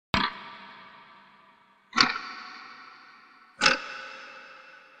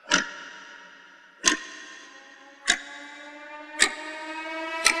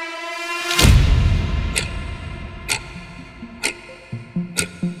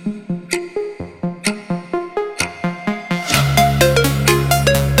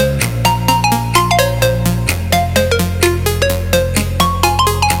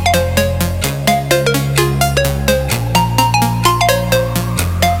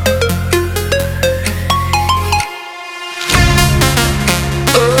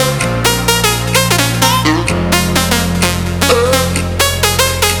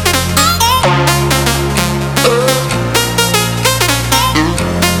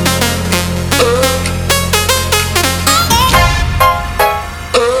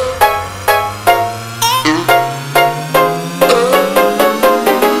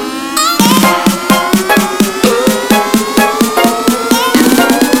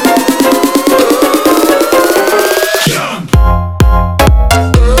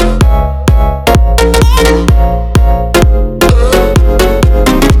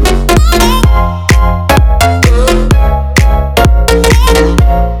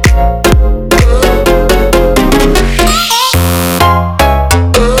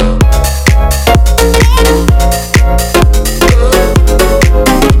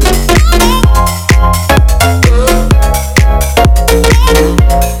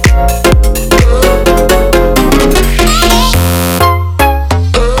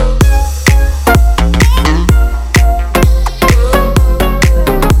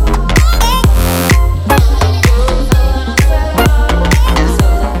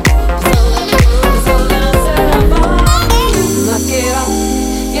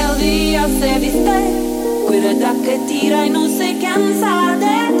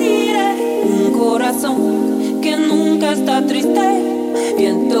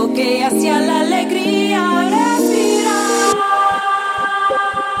toque hacia la alegría, respira.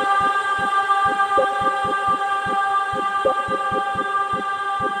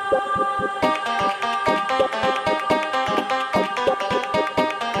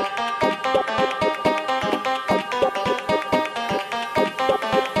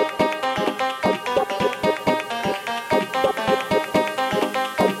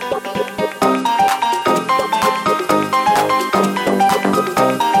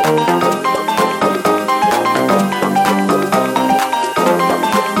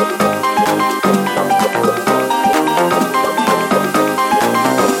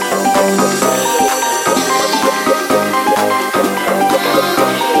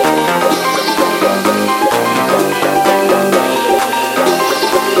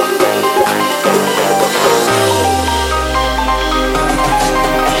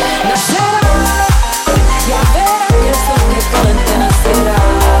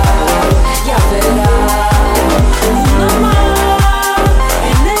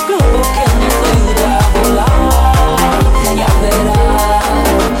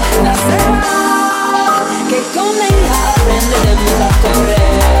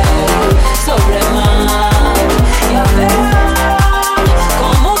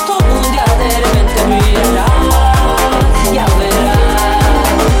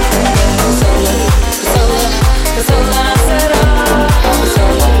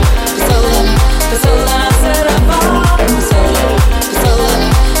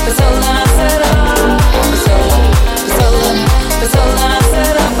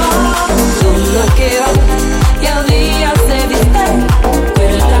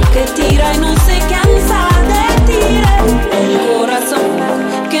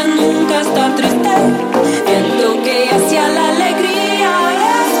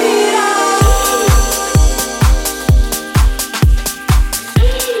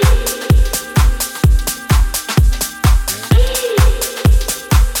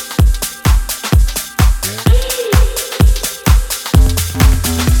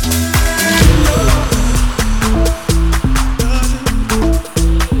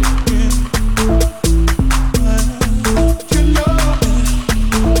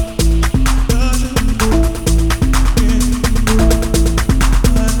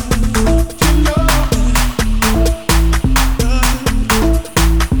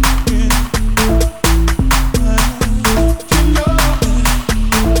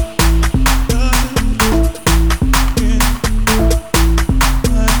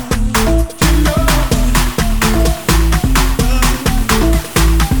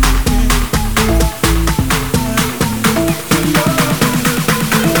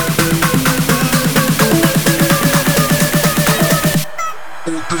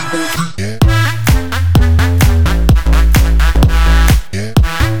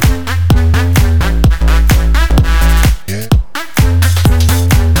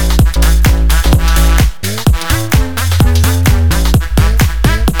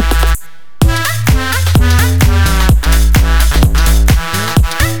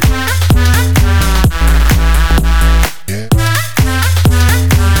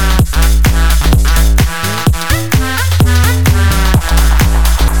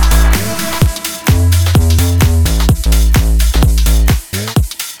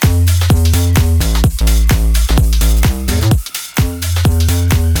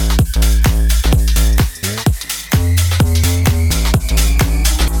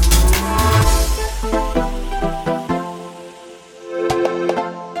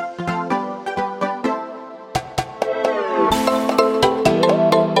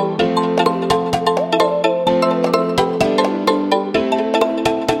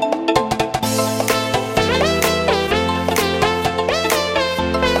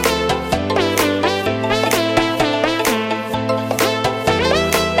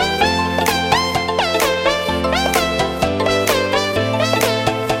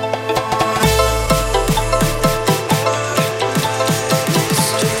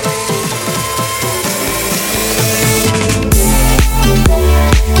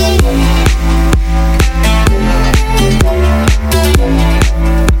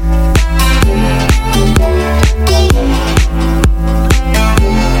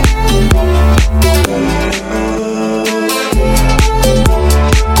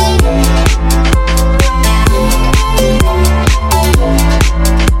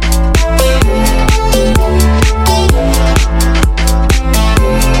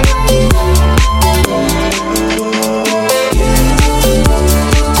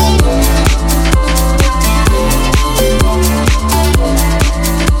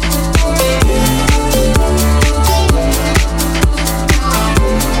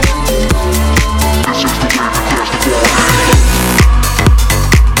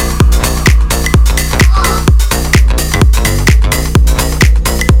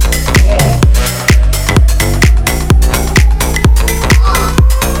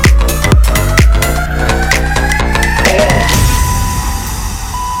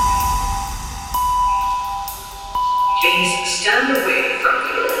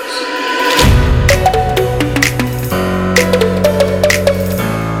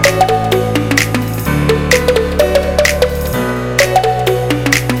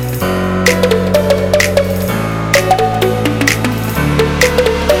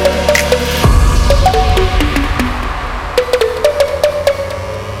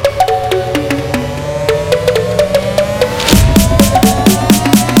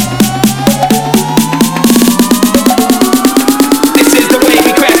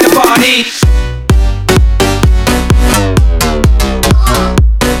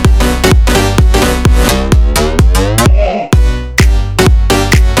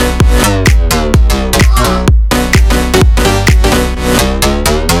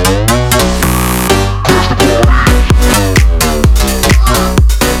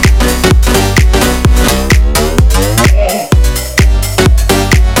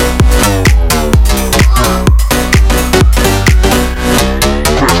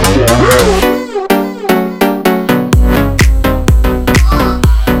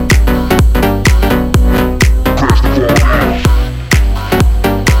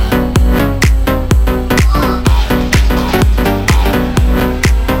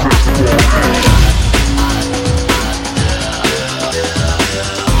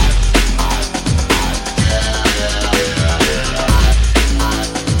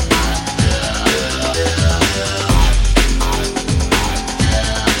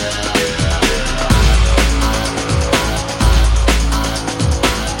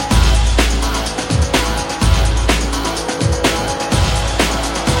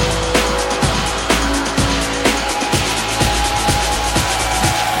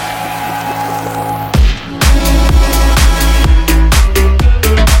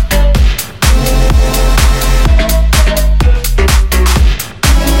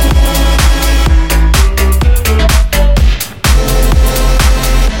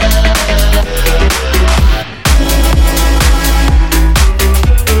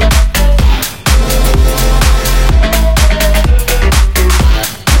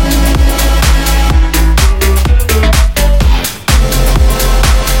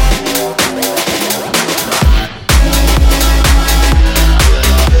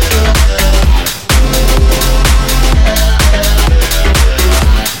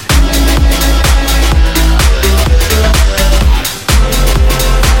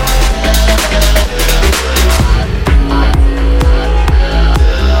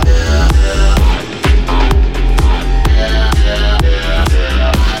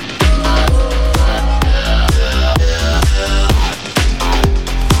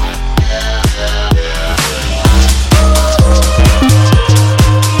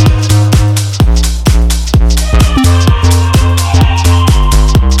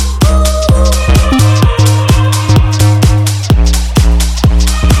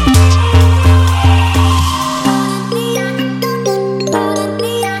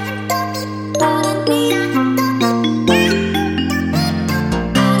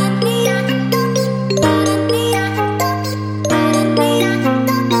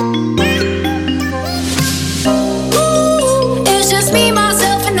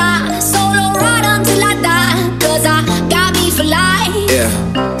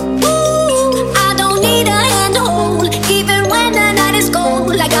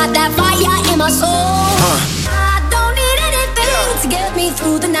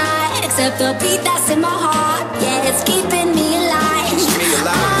 night, except the beat that's in my heart. Yeah, it's keeping me alive.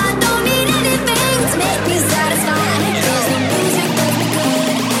 I don't need anything to make me satisfied. 'Cause the music does me good,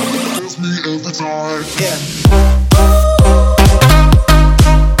 and it gets me every time. Yeah.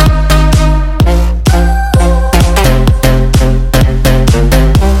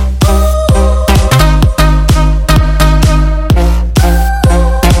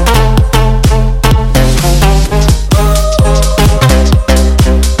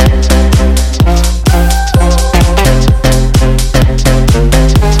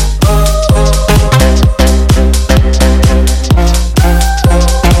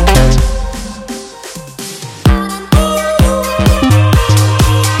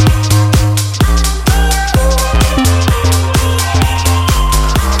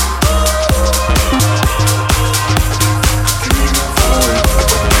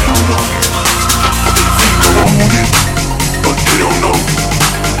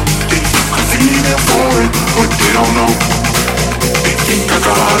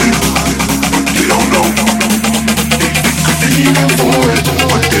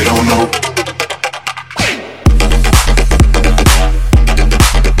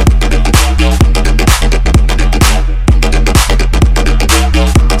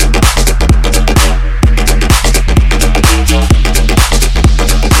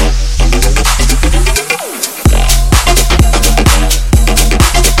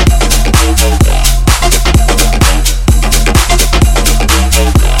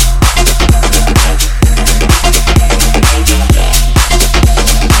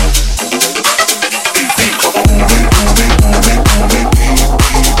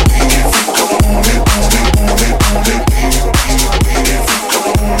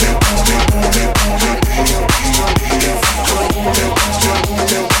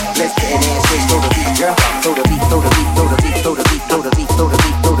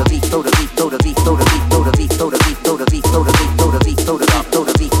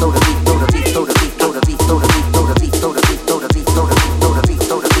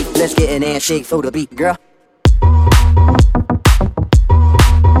 Shake for the beat, girl.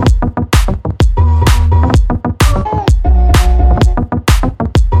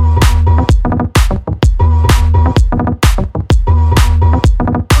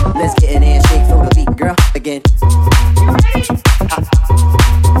 Let's get an ass shake for the beat, girl. Again.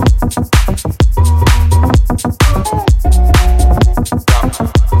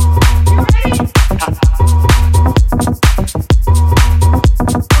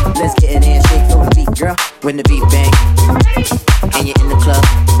 When the beat bang, and you're in the club.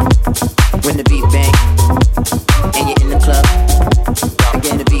 When the beat bang, and you're in the club.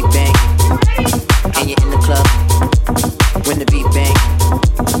 Again the beat bang, and you're in the club. When the beat bang,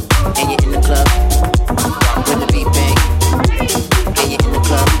 and you're in the club. When the beat bang, and you're in the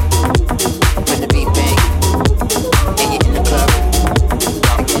club. When the beat bang, and you're in the club.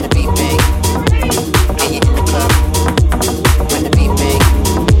 Again the beat bang, and you're in the club. When the beat bang,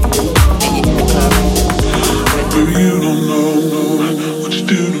 and you're in the club. Baby, you don't know what you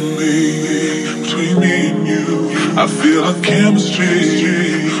do to me. Between me and you, I feel like chemistry.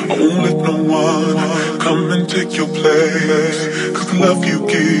 I won't let no one come and take your place. 'Cause the love you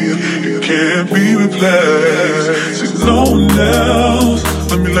give, it can't be replaced. See, no one else,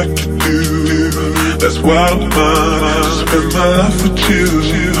 let me like you do. That's why I'm mine. Spend my life with you.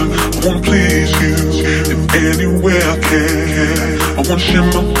 I wanna please you in any way I can. I wanna share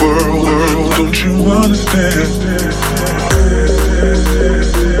my world. Don't you understand?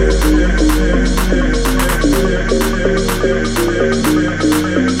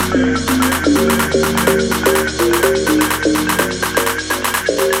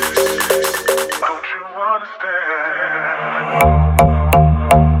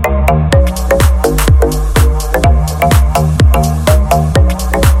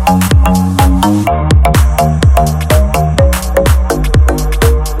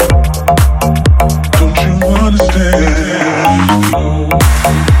 Don't you understand?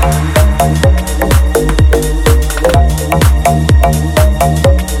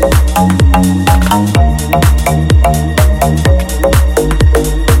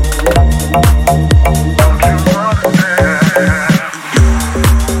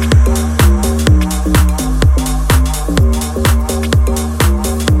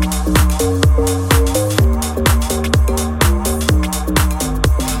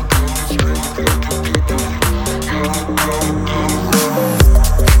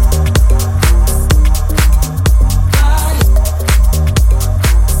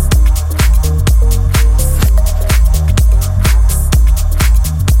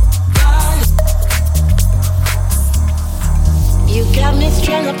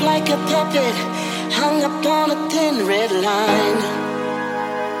 like a puppet, hung up on a thin red line.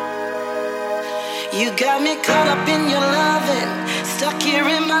 You got me caught up in your loving, stuck here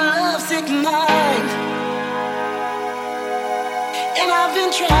in my lovesick mind. And I've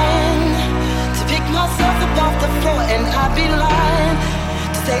been trying to pick myself up off the floor, and I'd be lying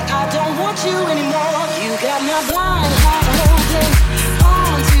to say I don't want you anymore. You got my blind heart holding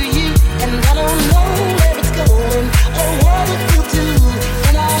on to you, and I don't know where it's going or what it will do.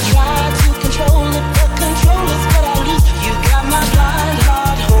 And I try to control it, but control is what I lose. You got my blind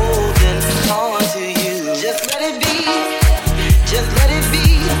heart holding on to you. Just let it be, just let it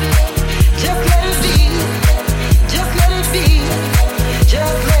be, just let it be, just let it be,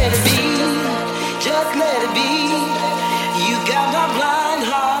 just let it be, just let it be. You got my blind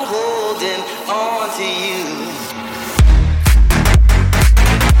heart holding on to you.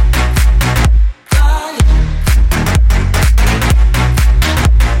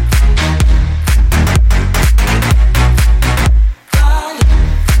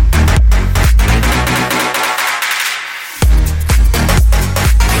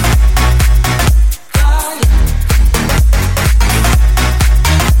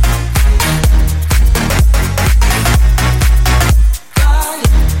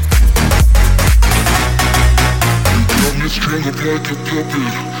 Like a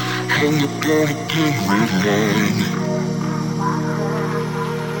puppet, hung up on a thin red line.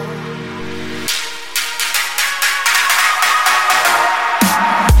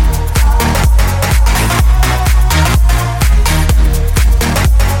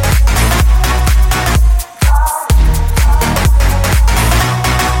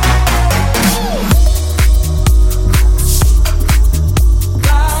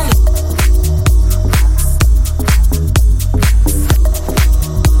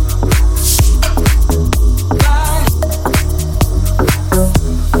 Bye.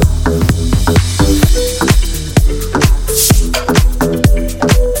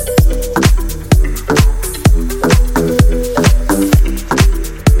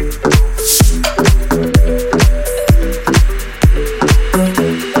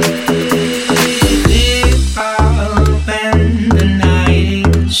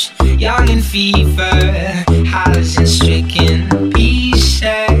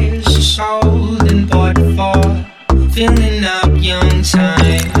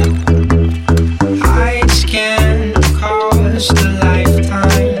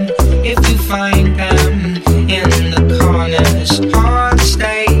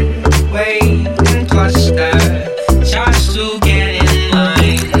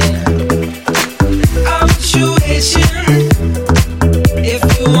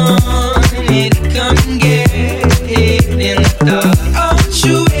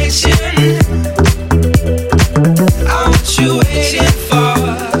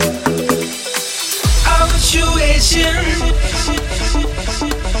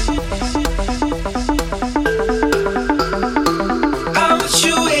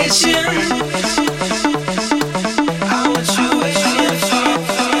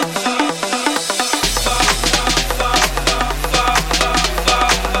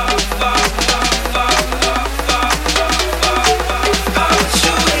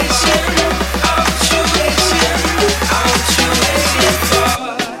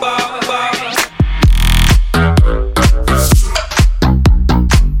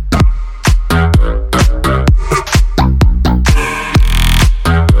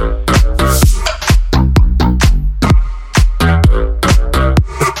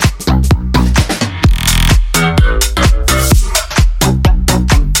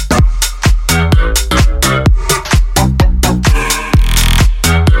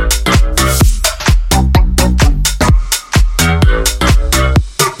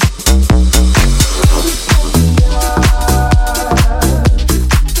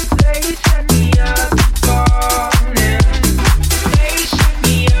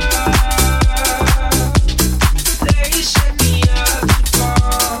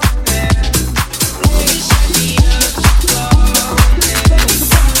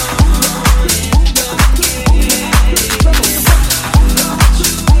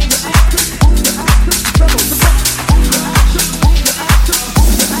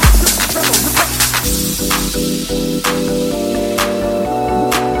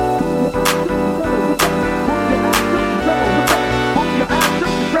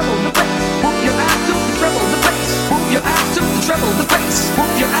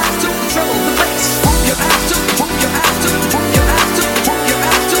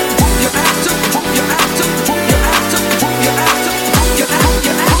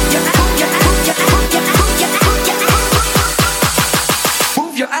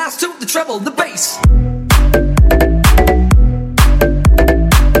 ass to the treble, the bass.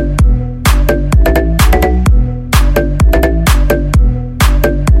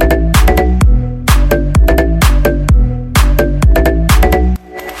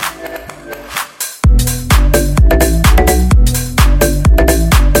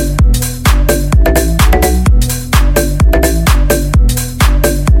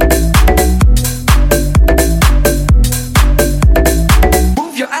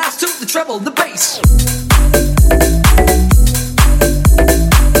 Treble, the bass.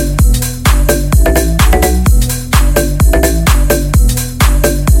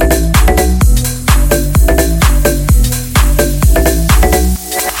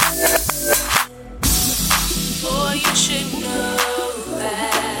 Boy, you should know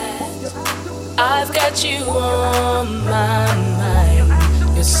that I've got you on my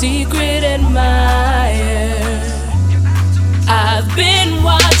mind, your secret admirer. I've been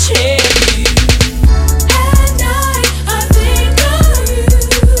watching you. At night, I think of you.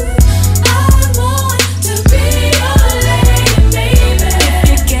 I want to be your lady, baby. If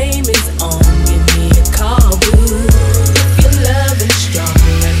your game is on, give me a call, boo. If your love is strong,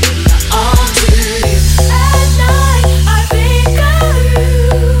 let me know all to you. At night, I think of you.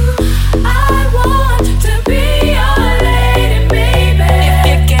 I want to be your lady, baby. If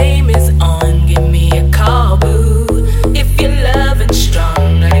your game is on, give me a call, boo. If your love is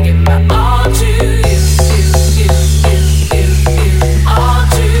strong, I give my all to you, all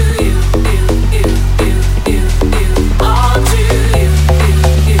to you, all to you, all to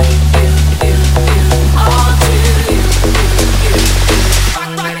you. I'm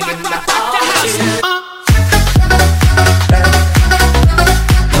gonna give my all to you.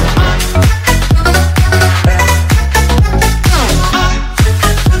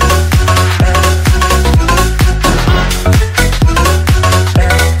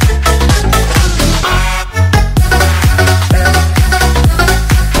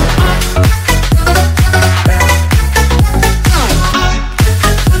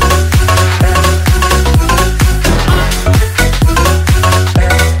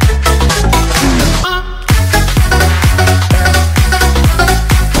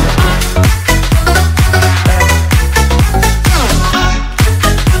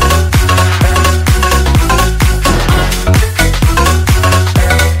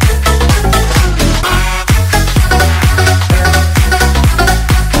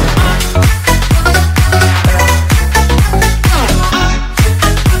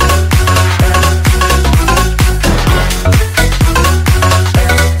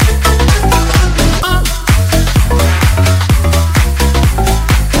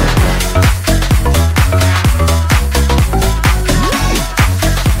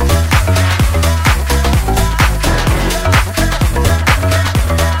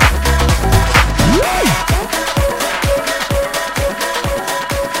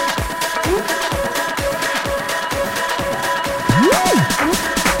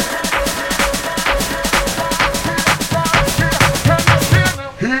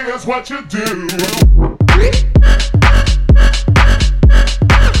 Here's what you do.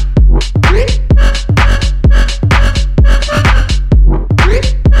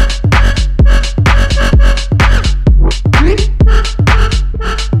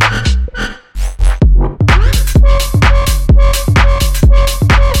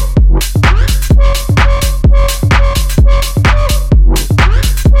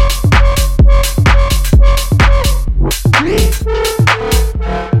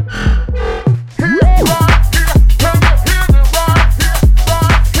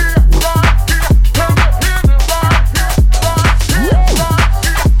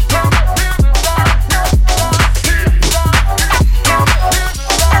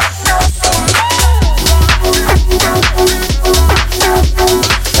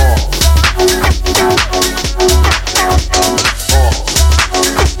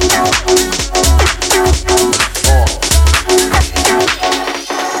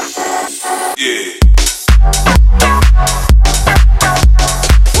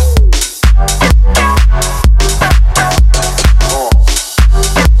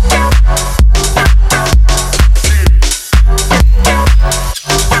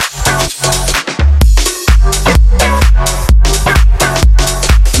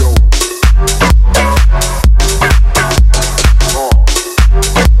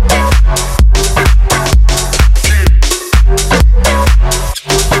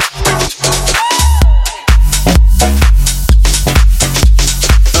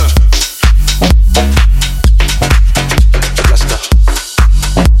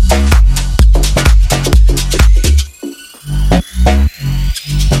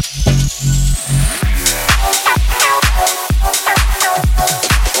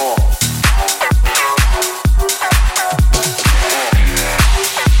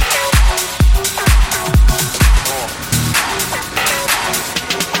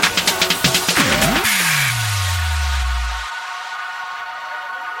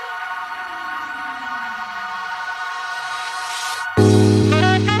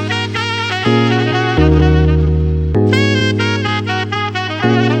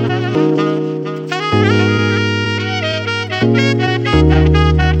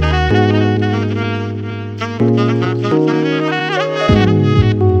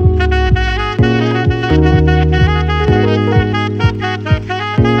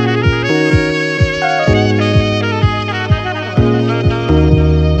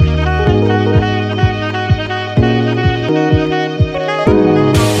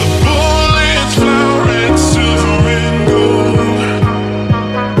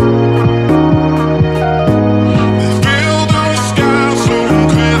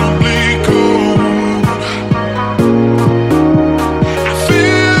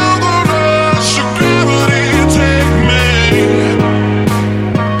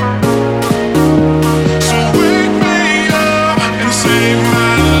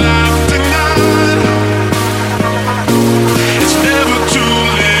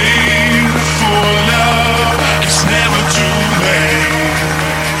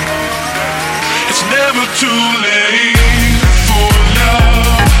 too late.